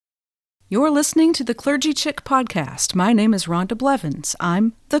You're listening to the Clergy Chick podcast. My name is Rhonda Blevins.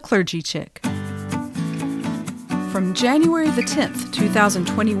 I'm the Clergy Chick. From January the 10th,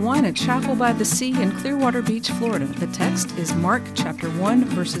 2021 at Chapel by the Sea in Clearwater Beach, Florida. The text is Mark chapter 1,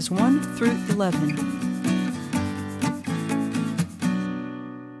 verses 1 through 11.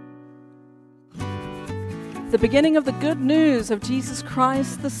 The beginning of the good news of Jesus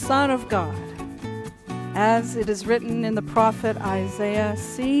Christ, the Son of God. As it is written in the prophet Isaiah,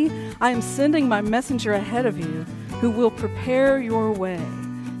 "See, I am sending my messenger ahead of you, who will prepare your way.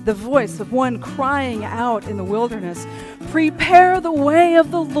 The voice of one crying out in the wilderness, prepare the way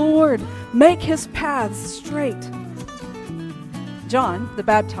of the Lord, make his paths straight." John, the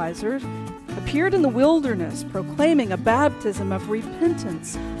baptizer, appeared in the wilderness, proclaiming a baptism of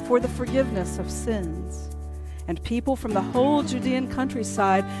repentance for the forgiveness of sins. And people from the whole Judean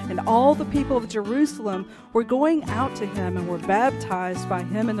countryside and all the people of Jerusalem were going out to him and were baptized by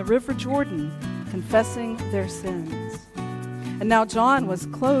him in the river Jordan, confessing their sins. And now John was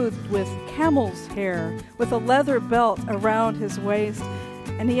clothed with camel's hair, with a leather belt around his waist,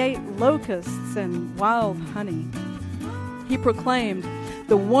 and he ate locusts and wild honey. He proclaimed,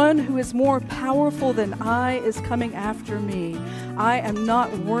 "The one who is more powerful than I is coming after me. I am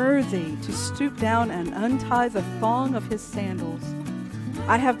not worthy to stoop down and untie the thong of his sandals.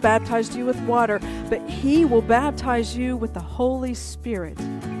 I have baptized you with water, but he will baptize you with the Holy Spirit."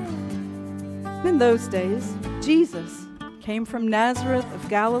 In those days, Jesus came from Nazareth of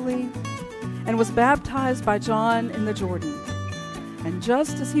Galilee and was baptized by John in the Jordan. And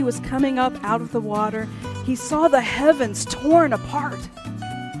just as he was coming up out of the water, he saw the heavens torn apart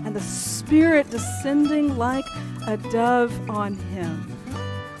and the Spirit descending like a dove on him.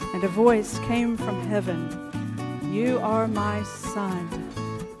 And a voice came from heaven, "You are my Son,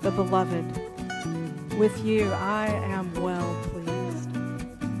 the Beloved. With you I am well pleased."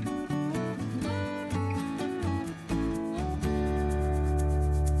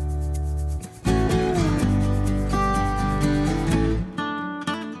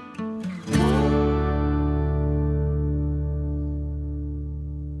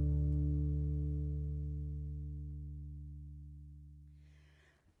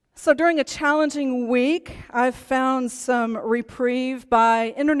 So during a challenging week, I've found some reprieve by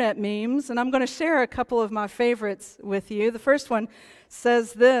internet memes, and I'm going to share a couple of my favorites with you. The first one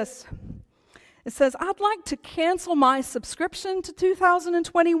says this. It says, "I'd like to cancel my subscription to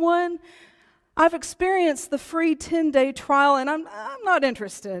 2021. I've experienced the free 10-day trial, and I'm not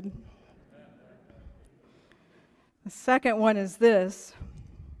interested." The second one is this.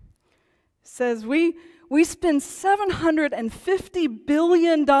 It says, We spend $750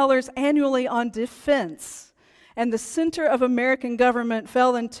 billion annually on defense, and the center of American government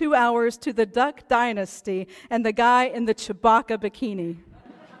fell in 2 hours to the Duck Dynasty and the guy in the Chewbacca bikini.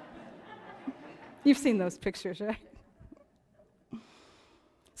 You've seen those pictures, right?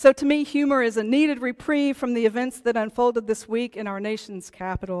 So to me, humor is a needed reprieve from the events that unfolded this week in our nation's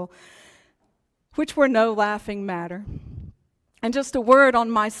capital, which were no laughing matter. And just a word on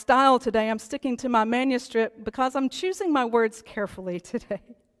my style today. I'm sticking to my manuscript because I'm choosing my words carefully today.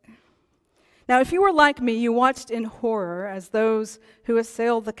 Now, if you were like me, you watched in horror as those who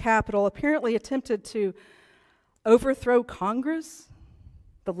assailed the Capitol apparently attempted to overthrow Congress,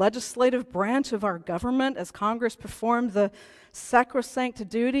 the legislative branch of our government, as Congress performed the sacrosanct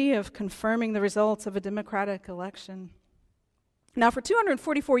duty of confirming the results of a democratic election. Now, for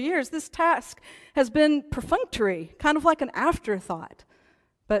 244 years, this task has been perfunctory, kind of like an afterthought.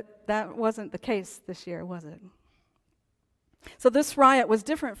 But that wasn't the case this year, was it? So this riot was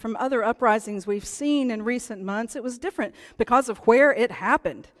different from other uprisings we've seen in recent months. It was different because of where it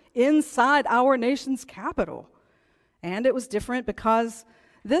happened, inside our nation's capital. And it was different because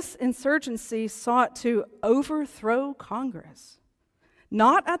this insurgency sought to overthrow Congress.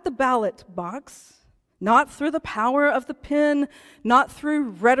 Not at the ballot box, not through the power of the pen, not through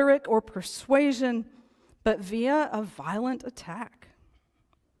rhetoric or persuasion, but via a violent attack.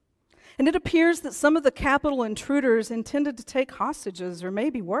 And it appears that some of the Capitol intruders intended to take hostages, or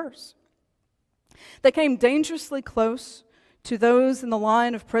maybe worse. They came dangerously close to those in the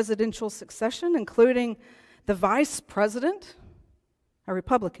line of presidential succession, including the vice president, a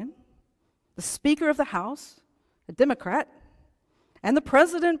Republican, the Speaker of the House, a Democrat, and the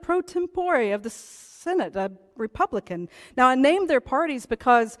president pro tempore of the Senate, a Republican. Now, I named their parties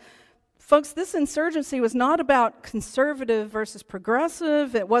because, folks, this insurgency was not about conservative versus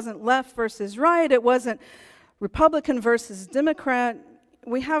progressive. It wasn't left versus right. It wasn't Republican versus Democrat.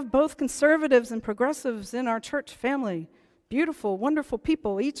 We have both conservatives and progressives in our church family. Beautiful, wonderful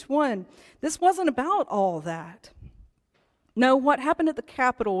people, each one. This wasn't about all that. No, what happened at the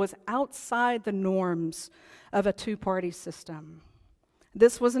Capitol was outside the norms of a two-party system.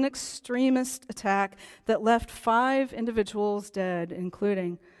 This was an extremist attack that left 5 individuals dead,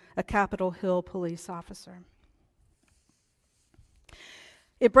 including a Capitol Hill police officer.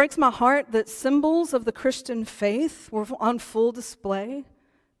 It breaks my heart that symbols of the Christian faith were on full display,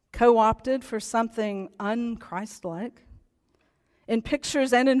 co-opted for something un-Christ-like. In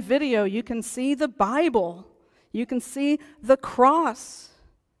pictures and in video, you can see the Bible. You can see the cross.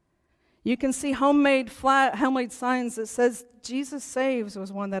 You can see homemade signs that says, Jesus saves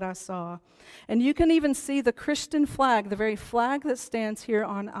was one that I saw. And you can even see the Christian flag, the very flag that stands here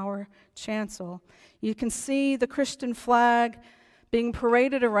on our chancel. You can see the Christian flag being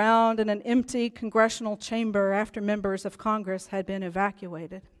paraded around in an empty congressional chamber after members of Congress had been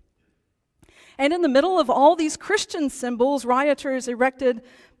evacuated. And in the middle of all these Christian symbols, rioters erected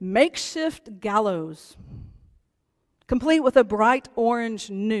makeshift gallows, complete with a bright orange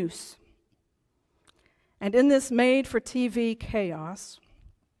noose. And in this made-for-TV chaos,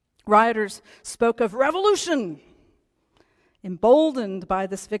 rioters spoke of revolution. Emboldened by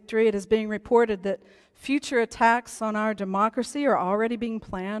this victory, it is being reported that future attacks on our democracy are already being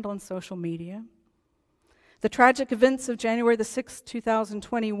planned on social media. The tragic events of January the 6th,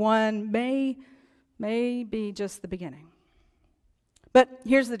 2021 may be just the beginning. But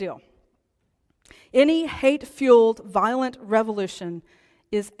here's the deal. Any hate-fueled, violent revolution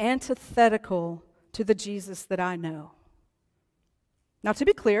is antithetical to the Jesus that I know. Now, to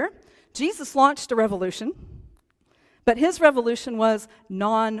be clear, Jesus launched a revolution, but his revolution was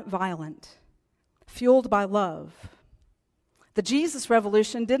non-violent, fueled by love. The Jesus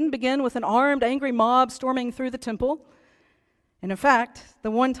revolution didn't begin with an armed, angry mob storming through the temple. And in fact,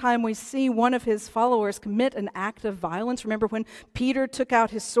 the one time we see one of his followers commit an act of violence, remember when Peter took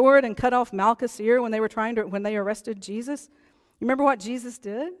out his sword and cut off Malchus' ear when they arrested Jesus? You remember what Jesus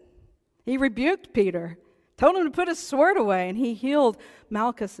did? He rebuked Peter, told him to put his sword away, and he healed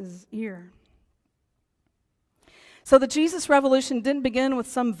Malchus' ear. So the Jesus revolution didn't begin with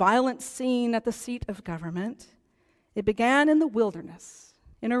some violent scene at the seat of government. It began in the wilderness,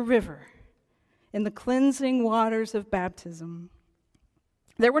 in a river, in the cleansing waters of baptism.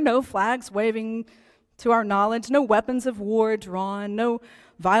 There were no flags waving to our knowledge, no weapons of war drawn, no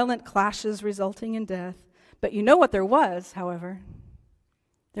violent clashes resulting in death. But you know what there was, however?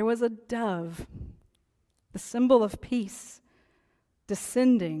 There was a dove, the symbol of peace,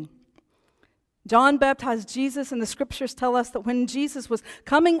 descending. John baptized Jesus, and the scriptures tell us that when Jesus was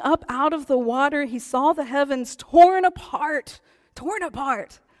coming up out of the water, he saw the heavens torn apart,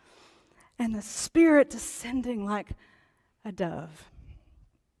 and the Spirit descending like a dove.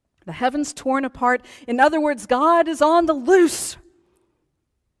 The heavens torn apart. In other words, God is on the loose.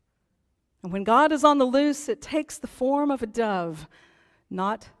 And when God is on the loose, it takes the form of a dove,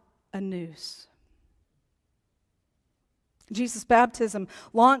 not a noose. Jesus' baptism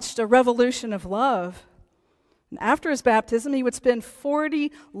launched a revolution of love. And after his baptism, he would spend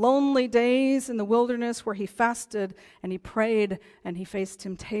 40 lonely days in the wilderness where he fasted and he prayed and he faced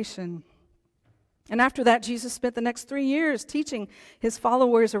temptation. And after that, Jesus spent the next 3 years teaching his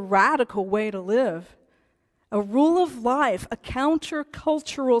followers a radical way to live, a rule of life, a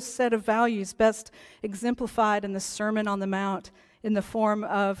countercultural set of values best exemplified in the Sermon on the Mount in the form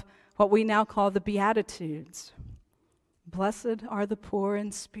of what we now call the Beatitudes. Blessed are the poor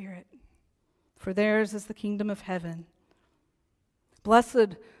in spirit, for theirs is the kingdom of heaven.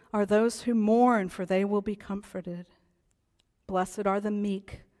 Blessed are those who mourn, for they will be comforted. Blessed are the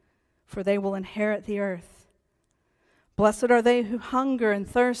meek, for they will inherit the earth. Blessed are they who hunger and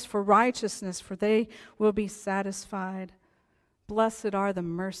thirst for righteousness, for they will be satisfied. Blessed are the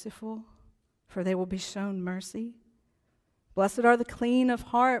merciful, for they will be shown mercy. Blessed are the clean of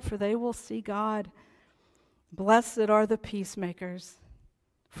heart, for they will see God. Blessed are the peacemakers,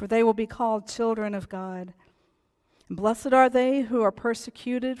 for they will be called children of God. And blessed are they who are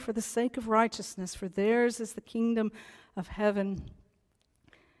persecuted for the sake of righteousness, for theirs is the kingdom of heaven.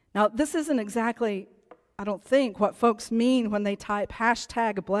 Now, this isn't exactly, I don't think, what folks mean when they type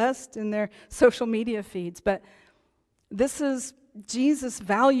 #blessed in their social media feeds, but this is Jesus'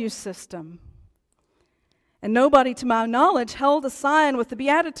 value system. And nobody, to my knowledge, held a sign with the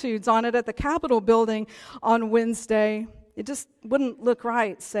Beatitudes on it at the Capitol building on Wednesday. It just wouldn't look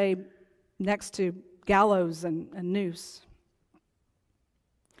right, say, next to gallows and noose.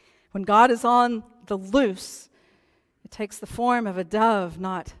 When God is on the loose, it takes the form of a dove,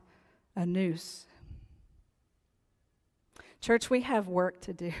 not a noose. Church, we have work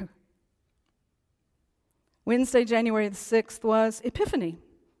to do. Wednesday, January the 6th was Epiphany.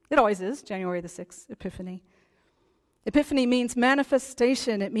 It always is, January the 6th, Epiphany. Epiphany means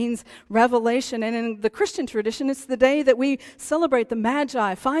manifestation. It means revelation. And in the Christian tradition, it's the day that we celebrate the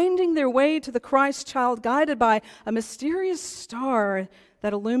Magi finding their way to the Christ child, guided by a mysterious star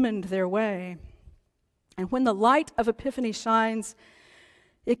that illumined their way. And when the light of Epiphany shines,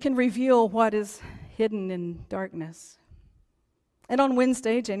 it can reveal what is hidden in darkness. And on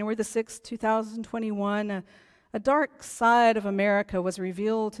Wednesday, January the 6th, 2021, a dark side of America was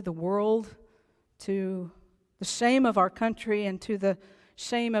revealed to the world, to the shame of our country, and to the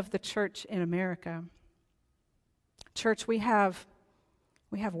shame of the church in America. Church, we have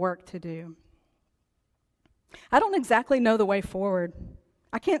work to do. I don't exactly know the way forward.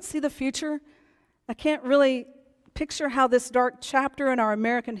 I can't see the future. I can't really picture how this dark chapter in our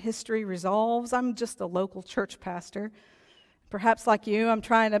American history resolves. I'm just a local church pastor. Perhaps like you, I'm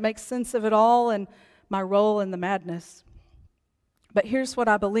trying to make sense of it all and my role in the madness. But here's what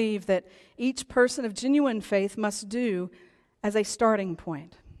I believe that each person of genuine faith must do as a starting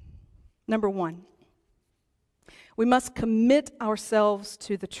point. Number one, we must commit ourselves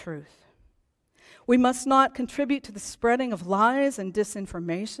to the truth. We must not contribute to the spreading of lies and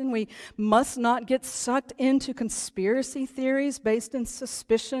disinformation. We must not get sucked into conspiracy theories based in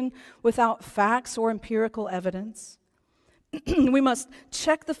suspicion without facts or empirical evidence. We must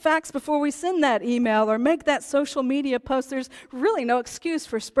check the facts before we send that email or make that social media post. There's really no excuse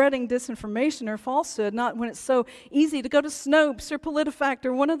for spreading disinformation or falsehood, not when it's so easy to go to Snopes or PolitiFact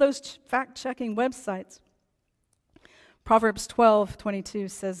or one of those fact-checking websites. Proverbs 12:22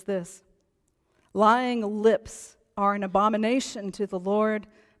 says this, "Lying lips are an abomination to the Lord,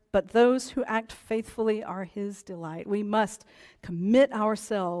 but those who act faithfully are his delight." We must commit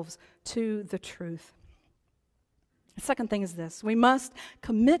ourselves to the truth. The second thing is this: we must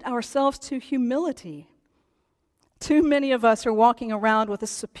commit ourselves to humility. Too many of us are walking around with a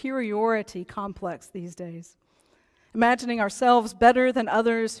superiority complex these days, imagining ourselves better than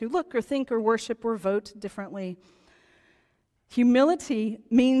others who look or think or worship or vote differently. Humility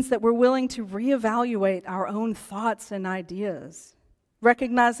means that we're willing to reevaluate our own thoughts and ideas,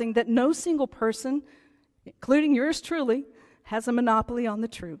 recognizing that no single person, including yours truly, has a monopoly on the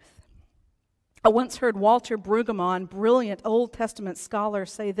truth. I once heard Walter Brueggemann, brilliant Old Testament scholar,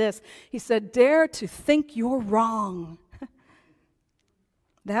 say this. He said, "Dare to think you're wrong."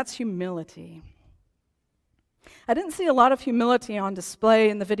 That's humility. I didn't see a lot of humility on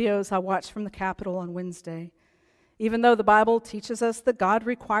display in the videos I watched from the Capitol on Wednesday. Even though the Bible teaches us that God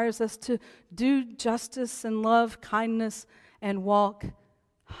requires us to do justice and love kindness and walk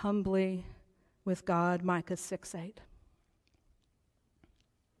humbly with God, Micah 6:8.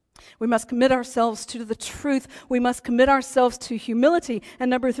 We must commit ourselves to the truth. We must commit ourselves to humility. And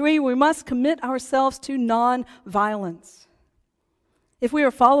number three, we must commit ourselves to non-violence. If we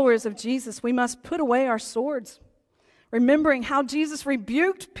are followers of Jesus, we must put away our swords, remembering how Jesus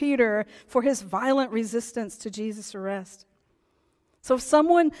rebuked Peter for his violent resistance to Jesus' arrest. So if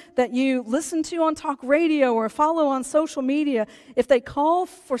someone that you listen to on talk radio or follow on social media, if they call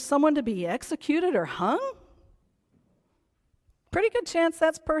for someone to be executed or hung, pretty good chance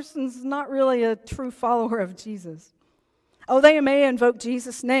that person's not really a true follower of Jesus. Oh, they may invoke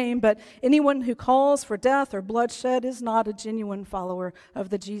Jesus' name, but anyone who calls for death or bloodshed is not a genuine follower of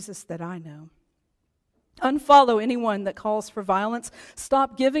the Jesus that I know. Unfollow anyone that calls for violence.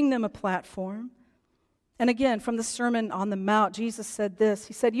 Stop giving them a platform. And again, from the Sermon on the Mount, Jesus said this.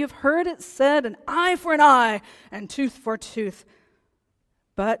 He said, "You've heard it said, an eye for an eye and tooth for tooth.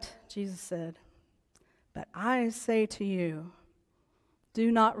 But," Jesus said, "but I say to you, do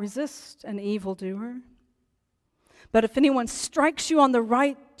not resist an evildoer. But if anyone strikes you on the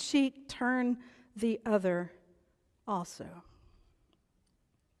right cheek, turn the other also."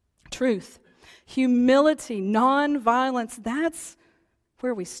 Truth, humility, non-violence, that's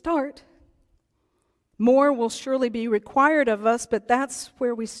where we start. More will surely be required of us, but that's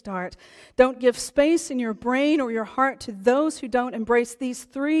where we start. Don't give space in your brain or your heart to those who don't embrace these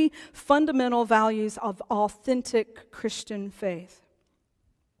three fundamental values of authentic Christian faith.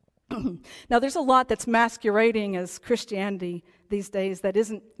 Now, there's a lot that's masquerading as Christianity these days that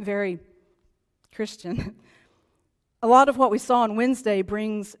isn't very Christian. A lot of what we saw on Wednesday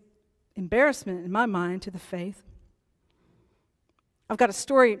brings embarrassment, in my mind, to the faith. I've got a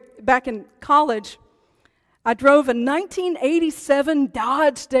story. Back in college, I drove a 1987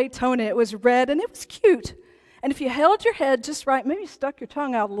 Dodge Daytona. It was red, and it was cute. And if you held your head just right, maybe stuck your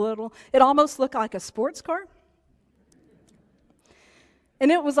tongue out a little, it almost looked like a sports car.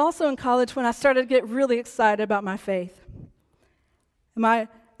 And it was also in college when I started to get really excited about my faith. My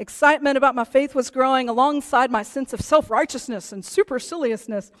excitement about my faith was growing alongside my sense of self-righteousness and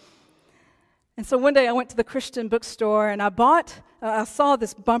superciliousness. And so one day I went to the Christian bookstore and I saw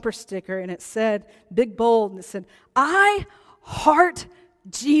this bumper sticker, and it said, big bold, and it said, "I heart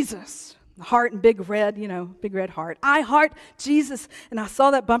Jesus." The heart and big red heart. "I heart Jesus." And I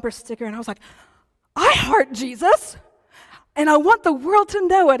saw that bumper sticker and I was like, I heart Jesus, and I want the world to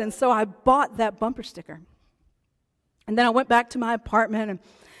know it. And so I bought that bumper sticker. And then I went back to my apartment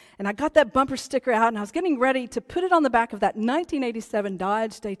and I got that bumper sticker out, and I was getting ready to put it on the back of that 1987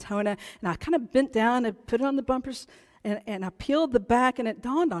 Dodge Daytona, and I kind of bent down and put it on the bumpers, and I peeled the back, and it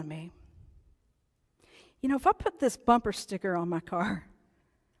dawned on me, if I put this bumper sticker on my car,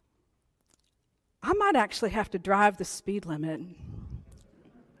 I might actually have to drive the speed limit.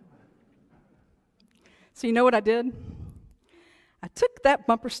 So you know what I did? I took that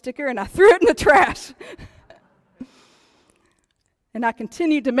bumper sticker and I threw it in the trash. And I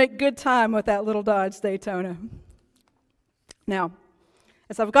continued to make good time with that little Dodge Daytona. Now,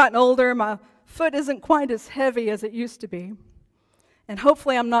 as I've gotten older, my foot isn't quite as heavy as it used to be. And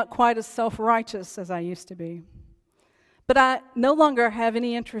hopefully I'm not quite as self-righteous as I used to be. But I no longer have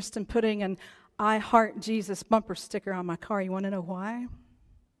any interest in putting an "I heart Jesus" bumper sticker on my car. You want to know why?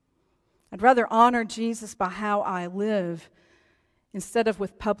 I'd rather honor Jesus by how I live instead of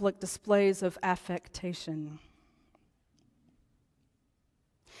with public displays of affectation.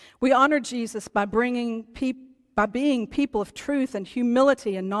 We honor Jesus by being people of truth and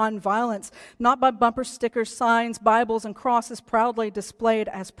humility and nonviolence, not by bumper stickers, signs, Bibles, and crosses proudly displayed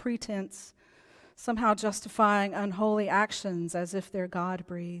as pretense, somehow justifying unholy actions as if they're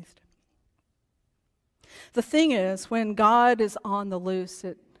God-breathed. The thing is, when God is on the loose,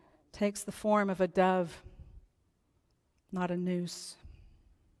 it takes the form of a dove, not a noose.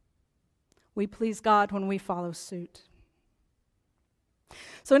 We please God when we follow suit.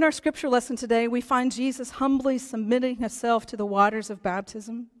 So in our scripture lesson today, we find Jesus humbly submitting himself to the waters of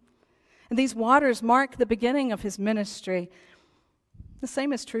baptism. And these waters mark the beginning of his ministry. The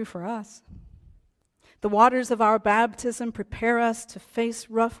same is true for us. The waters of our baptism prepare us to face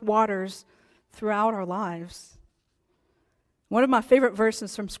rough waters throughout our lives. One of my favorite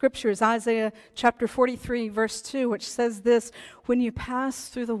verses from Scripture is Isaiah chapter 43, verse 2, which says this: "When you pass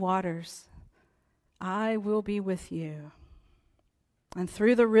through the waters, I will be with you. And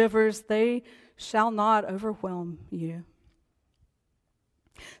through the rivers, they shall not overwhelm you."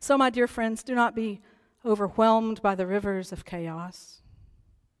 So, my dear friends, do not be overwhelmed by the rivers of chaos.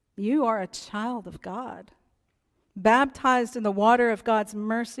 You are a child of God, baptized in the water of God's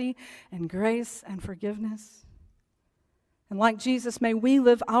mercy and grace and forgiveness. And like Jesus, may we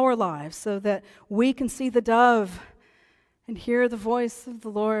live our lives so that we can see the dove and hear the voice of the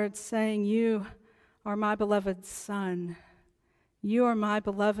Lord saying, "You are my beloved son. You are my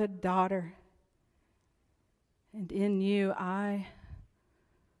beloved daughter. And in you I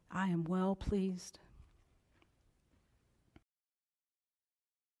am well pleased."